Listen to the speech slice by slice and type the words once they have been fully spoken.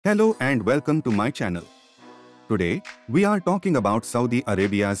Hello and welcome to my channel. Today, we are talking about Saudi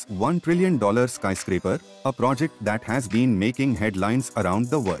Arabia's $1 trillion skyscraper, a project that has been making headlines around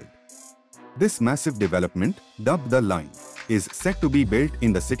the world. This massive development, dubbed the Line, is set to be built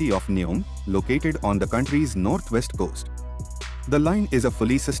in the city of Neom, located on the country's northwest coast. The Line is a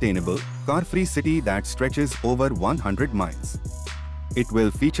fully sustainable, car-free city that stretches over 100 miles. It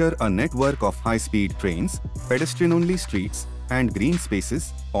will feature a network of high-speed trains, pedestrian-only streets, and green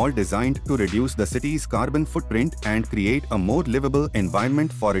spaces, all designed to reduce the city's carbon footprint and create a more livable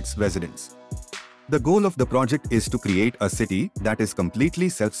environment for its residents. The goal of the project is to create a city that is completely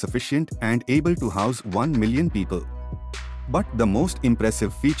self-sufficient and able to house 1 million people. But the most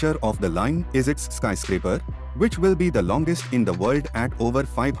impressive feature of the Line is its skyscraper, which will be the longest in the world at over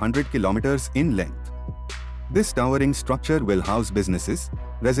 500 kilometers in length. This towering structure will house businesses,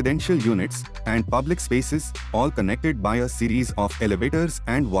 residential units, and public spaces, all connected by a series of elevators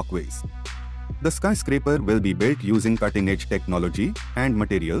and walkways. The skyscraper will be built using cutting-edge technology and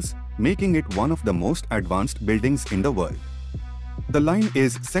materials, making it one of the most advanced buildings in the world. The Line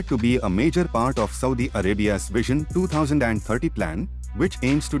is set to be a major part of Saudi Arabia's Vision 2030 plan, which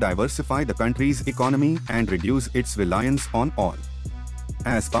aims to diversify the country's economy and reduce its reliance on oil.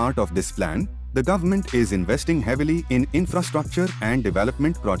 As part of this plan, the government is investing heavily in infrastructure and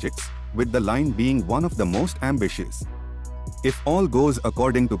development projects, with the Line being one of the most ambitious. If all goes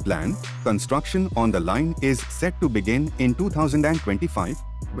according to plan, construction on the Line is set to begin in 2025,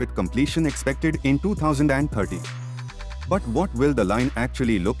 with completion expected in 2030. But what will the Line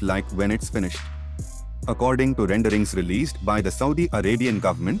actually look like when it's finished? According to renderings released by the Saudi Arabian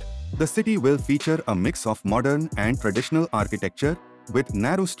government, the city will feature a mix of modern and traditional architecture, with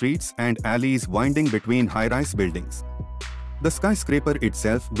narrow streets and alleys winding between high-rise buildings. The skyscraper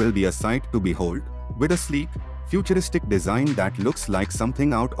itself will be a sight to behold, with a sleek, futuristic design that looks like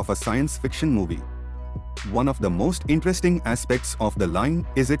something out of a science fiction movie. One of the most interesting aspects of the Line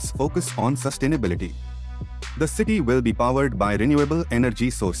is its focus on sustainability. The city will be powered by renewable energy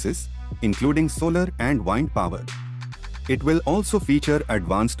sources, including solar and wind power. It will also feature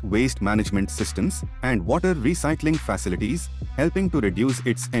advanced waste management systems and water recycling facilities, helping to reduce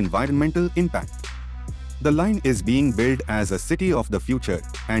its environmental impact. The Line is being built as a city of the future,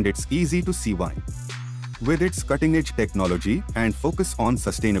 and it's easy to see why. With its cutting-edge technology and focus on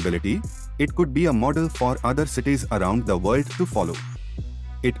sustainability, it could be a model for other cities around the world to follow.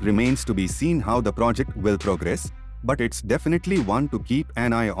 It remains to be seen how the project will progress, but it's definitely one to keep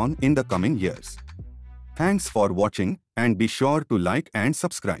an eye on in the coming years. Thanks for watching, and be sure to like and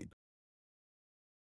subscribe.